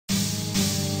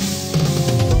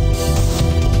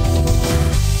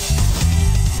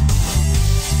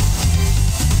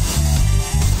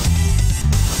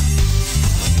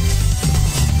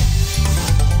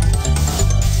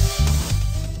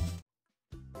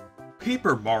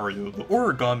Paper Mario: The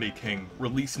Origami King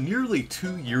released nearly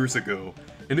 2 years ago,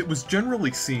 and it was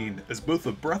generally seen as both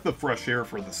a breath of fresh air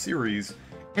for the series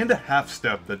and a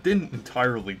half-step that didn't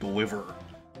entirely deliver.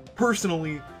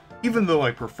 Personally, even though I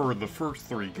preferred the first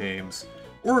 3 games,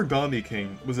 Origami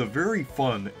King was a very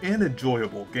fun and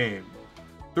enjoyable game.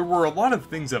 There were a lot of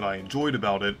things that I enjoyed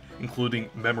about it, including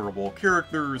memorable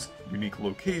characters, unique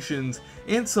locations,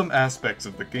 and some aspects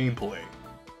of the gameplay.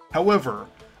 However,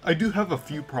 I do have a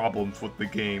few problems with the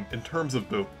game in terms of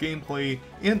both gameplay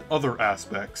and other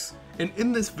aspects, and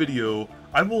in this video,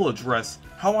 I will address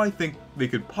how I think they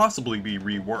could possibly be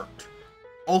reworked.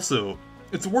 Also,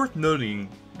 it's worth noting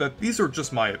that these are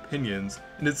just my opinions,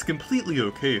 and it's completely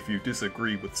okay if you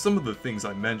disagree with some of the things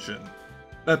I mention.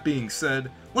 That being said,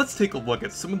 let's take a look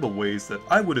at some of the ways that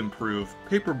I would improve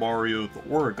Paper Mario: The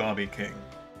Origami King.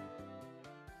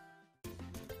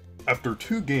 After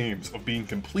 2 games of being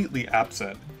completely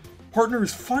absent,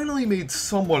 partners finally made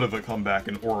somewhat of a comeback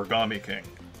in Origami King.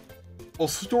 While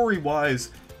story-wise,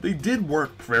 they did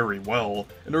work very well,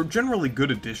 and are generally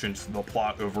good additions to the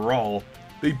plot overall,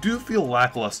 they do feel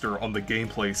lackluster on the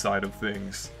gameplay side of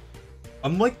things.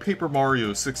 Unlike Paper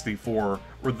Mario 64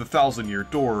 or the Thousand Year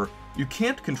Door, you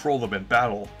can't control them in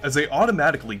battle, as they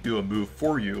automatically do a move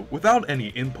for you without any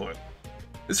input.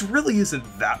 This really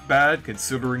isn't that bad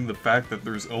considering the fact that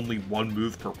there's only one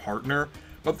move per partner,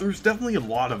 but there's definitely a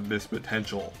lot of missed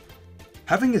potential.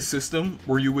 Having a system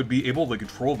where you would be able to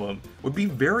control them would be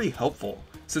very helpful,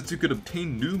 since you could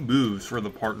obtain new moves for the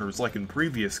partners like in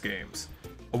previous games.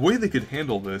 A way they could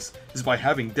handle this is by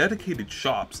having dedicated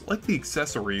shops like the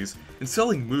accessories and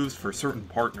selling moves for certain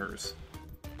partners.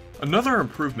 Another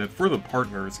improvement for the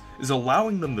partners is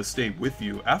allowing them to stay with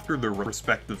you after their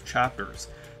respective chapters,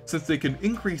 since they can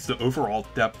increase the overall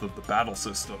depth of the battle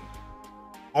system.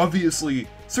 Obviously,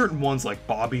 certain ones like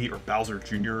Bobby or Bowser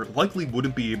Jr. likely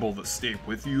wouldn't be able to stay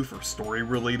with you for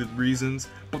story-related reasons,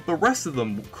 but the rest of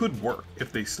them could work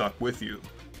if they stuck with you.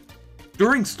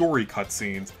 During story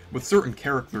cutscenes, with certain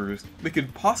characters, they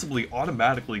could possibly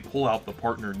automatically pull out the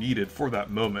partner needed for that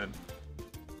moment.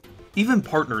 Even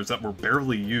partners that were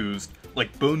barely used,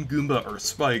 like Bone Goomba or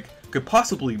Spike, could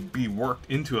possibly be worked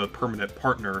into a permanent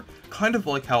partner, kind of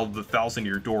like how the Thousand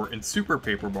Year Door and Super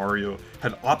Paper Mario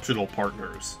had optional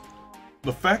partners.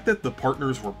 The fact that the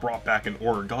partners were brought back in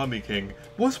Origami King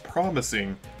was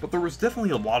promising, but there was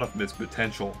definitely a lot of missed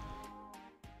potential.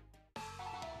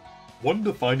 One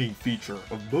defining feature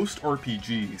of most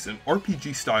RPGs and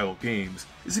RPG-style games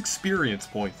is experience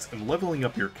points and leveling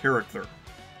up your character.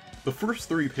 The first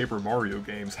 3 Paper Mario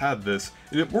games had this,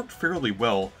 and it worked fairly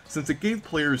well since it gave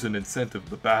players an incentive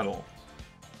to battle.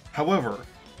 However,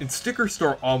 in Sticker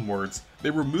Star onwards,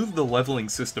 they removed the leveling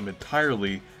system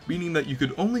entirely, meaning that you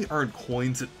could only earn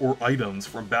coins or items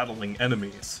from battling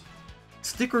enemies.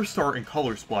 Sticker Star and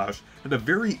Color Splash had a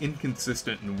very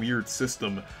inconsistent and weird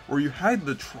system where you had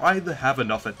to try to have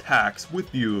enough attacks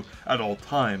with you at all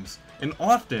times, and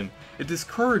often it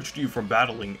discouraged you from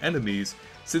battling enemies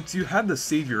since you had to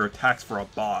save your attacks for a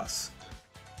boss.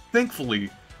 Thankfully,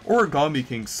 Origami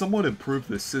King somewhat improved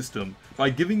this system by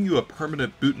giving you a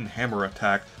permanent boot and hammer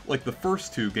attack like the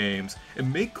first 2 games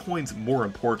and make coins more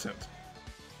important.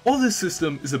 While this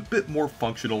system is a bit more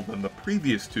functional than the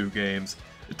previous 2 games,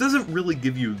 it doesn't really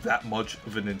give you that much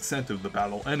of an incentive to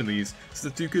battle enemies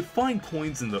since you could find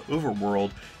coins in the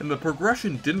overworld and the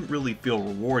progression didn't really feel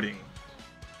rewarding.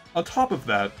 On top of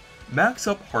that, max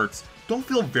up hearts don't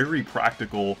feel very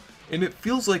practical, and it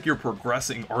feels like you're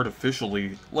progressing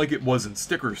artificially like it was in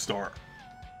Sticker Star.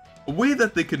 A way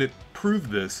that they could improve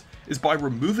this is by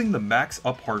removing the max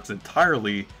up hearts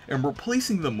entirely and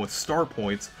replacing them with star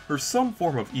points or some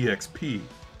form of EXP.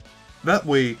 That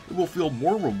way, it will feel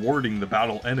more rewarding to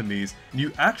battle enemies and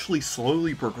you actually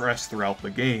slowly progress throughout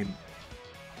the game.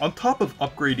 On top of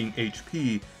upgrading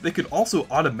HP, they could also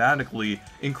automatically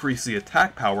increase the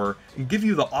attack power and give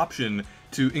you the option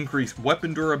to increase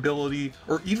weapon durability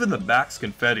or even the max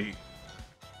confetti.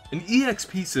 An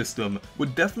EXP system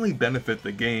would definitely benefit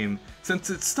the game since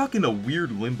it's stuck in a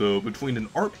weird limbo between an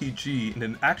RPG and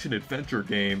an action-adventure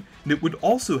game, and it would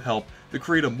also help to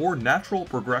create a more natural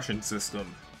progression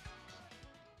system.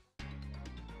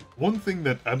 One thing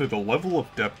that added a level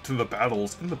of depth to the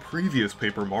battles in the previous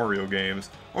Paper Mario games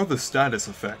are the status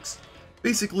effects.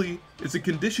 Basically, it's a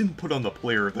condition put on the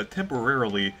player that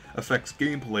temporarily affects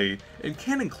gameplay and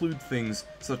can include things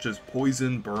such as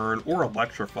poison, burn, or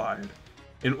electrified.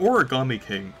 In Origami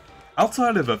King,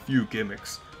 outside of a few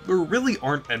gimmicks, there really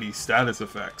aren't any status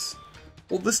effects.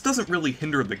 While this doesn't really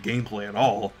hinder the gameplay at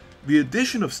all, the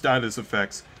addition of status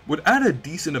effects would add a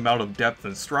decent amount of depth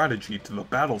and strategy to the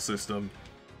battle system.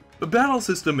 The battle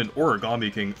system in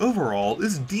Origami King overall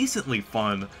is decently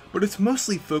fun, but it's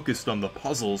mostly focused on the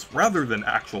puzzles rather than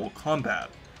actual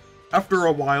combat. After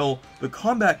a while, the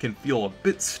combat can feel a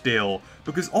bit stale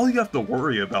because all you have to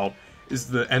worry about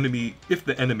is if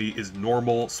the enemy is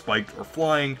normal, spiked, or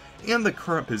flying, and the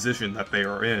current position that they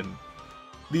are in.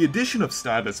 The addition of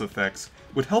status effects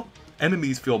would help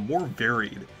enemies feel more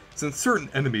varied, since certain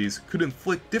enemies could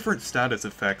inflict different status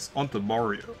effects onto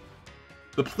Mario.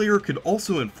 The player could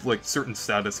also inflict certain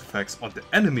status effects onto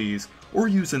enemies, or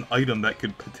use an item that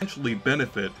could potentially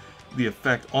benefit the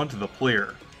effect onto the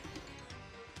player.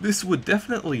 This would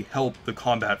definitely help the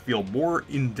combat feel more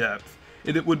in-depth,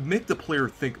 and it would make the player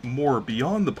think more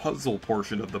beyond the puzzle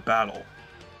portion of the battle.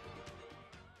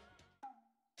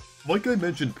 Like I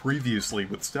mentioned previously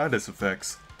with status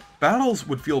effects, battles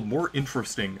would feel more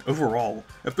interesting overall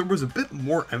if there was a bit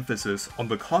more emphasis on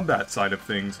the combat side of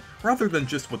things rather than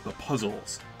just with the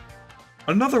puzzles.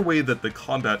 Another way that the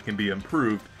combat can be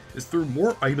improved is through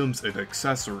more items and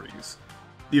accessories.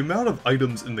 The amount of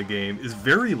items in the game is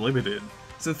very limited,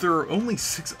 since there are only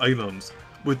 6 items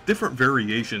with different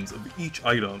variations of each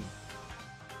item.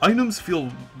 Items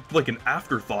feel like an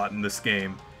afterthought in this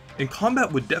game, and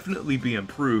combat would definitely be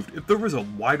improved if there was a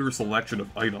wider selection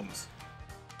of items.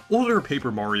 Older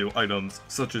Paper Mario items,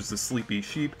 such as the Sleepy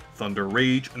Sheep, Thunder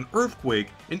Rage, and Earthquake,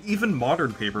 and even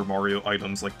modern Paper Mario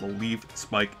items like the Leaf,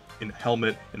 Spike, and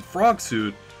Helmet, and Frog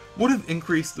Suit, would have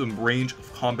increased the range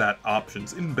of combat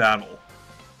options in battle.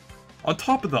 On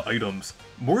top of the items,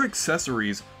 more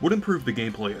accessories would improve the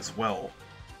gameplay as well.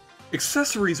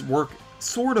 Accessories work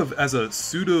sort of as a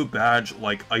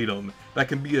pseudo-badge-like item that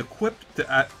can be equipped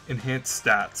to enhance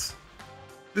stats.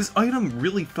 This item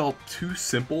really felt too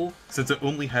simple since it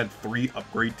only had 3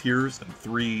 upgrade tiers and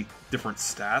 3 different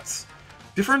stats.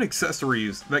 Different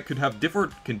accessories that could have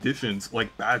different conditions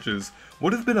like badges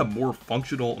would have been a more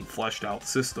functional and fleshed out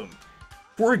system.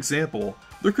 For example,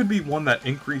 there could be one that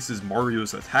increases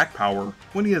Mario's attack power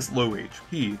when he has low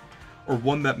HP, or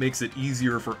one that makes it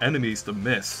easier for enemies to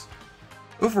miss.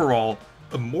 Overall,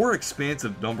 a more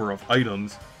expansive number of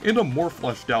items and a more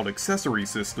fleshed out accessory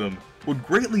system would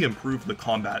greatly improve the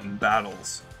combat in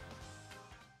battles.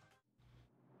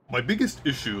 My biggest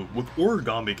issue with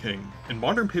Origami King and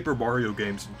modern Paper Mario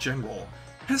games in general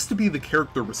has to be the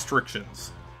character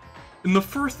restrictions. In the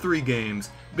first 3 games,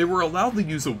 they were allowed to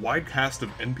use a wide cast of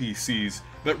NPCs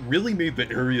that really made the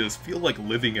areas feel like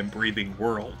living and breathing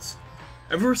worlds.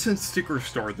 Ever since Sticker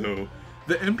Star though,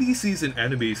 the NPCs and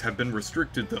enemies have been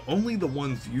restricted to only the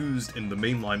ones used in the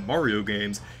mainline Mario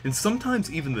games, and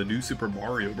sometimes even the new Super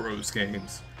Mario Bros.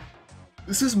 Games.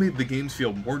 This has made the games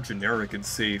feel more generic and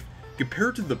safe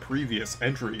compared to the previous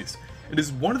entries, and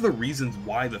is one of the reasons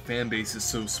why the fanbase is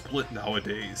so split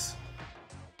nowadays.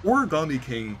 Origami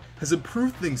King has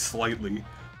improved things slightly,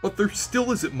 but there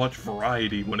still isn't much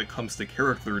variety when it comes to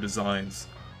character designs.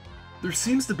 There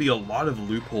seems to be a lot of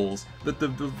loopholes that the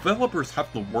developers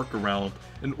have to work around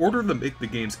in order to make the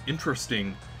games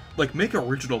interesting, like make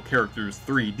original characters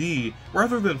 3D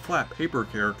rather than flat paper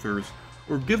characters,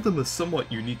 or give them a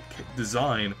somewhat unique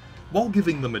design while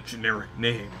giving them a generic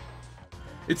name.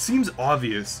 It seems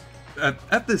obvious that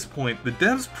at this point the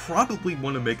devs probably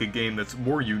want to make a game that's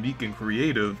more unique and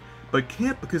creative, but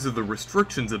can't because of the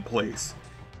restrictions in place.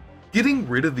 Getting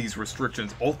rid of these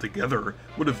restrictions altogether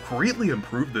would have greatly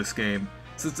improved this game,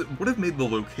 since it would have made the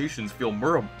locations feel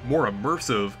more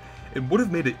immersive, and would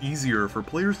have made it easier for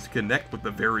players to connect with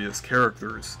the various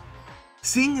characters.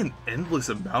 Seeing an endless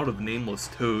amount of nameless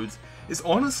toads is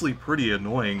honestly pretty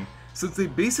annoying, since they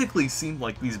basically seem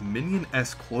like these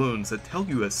Minion-esque clones that tell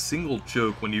you a single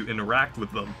joke when you interact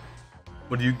with them.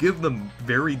 When you give them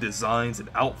varied designs and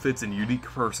outfits and unique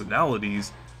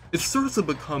personalities, it starts to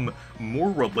become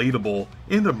more relatable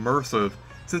and immersive,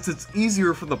 since it's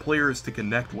easier for the players to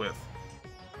connect with.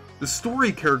 The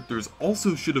story characters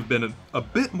also should have been a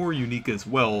bit more unique as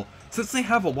well, since they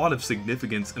have a lot of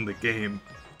significance in the game.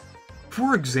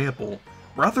 For example,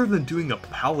 rather than doing a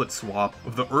palette swap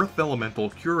of the Earth Elemental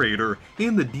Curator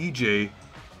and the DJ,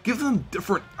 give them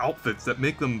different outfits that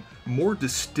make them more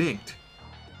distinct.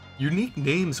 Unique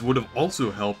names would have also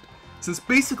helped, since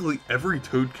basically every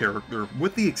Toad character,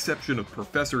 with the exception of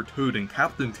Professor Toad and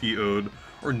Captain Toad,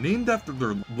 are named after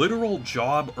their literal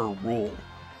job or role.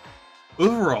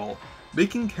 Overall,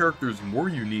 making characters more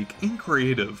unique and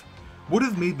creative would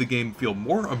have made the game feel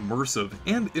more immersive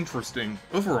and interesting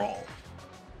overall.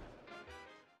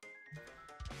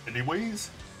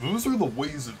 Anyways, those are the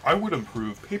ways that I would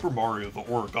improve Paper Mario the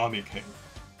Origami King.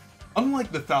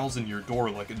 Unlike the Thousand Year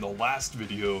Door like in the last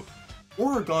video,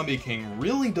 Origami King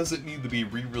really doesn't need to be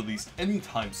re-released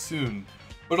anytime soon,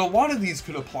 but a lot of these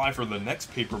could apply for the next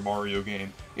Paper Mario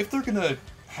game if they're gonna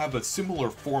have a similar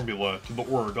formula to the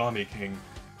Origami King.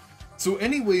 So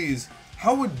anyways,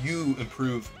 how would you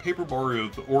improve Paper Mario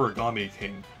the Origami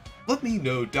King? Let me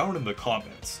know down in the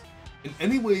comments. And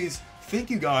anyways, thank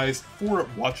you guys for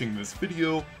watching this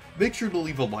video. Make sure to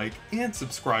leave a like and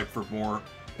subscribe for more,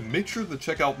 and make sure to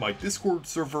check out my Discord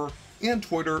server and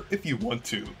Twitter if you want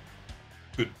to.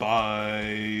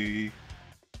 Goodbye.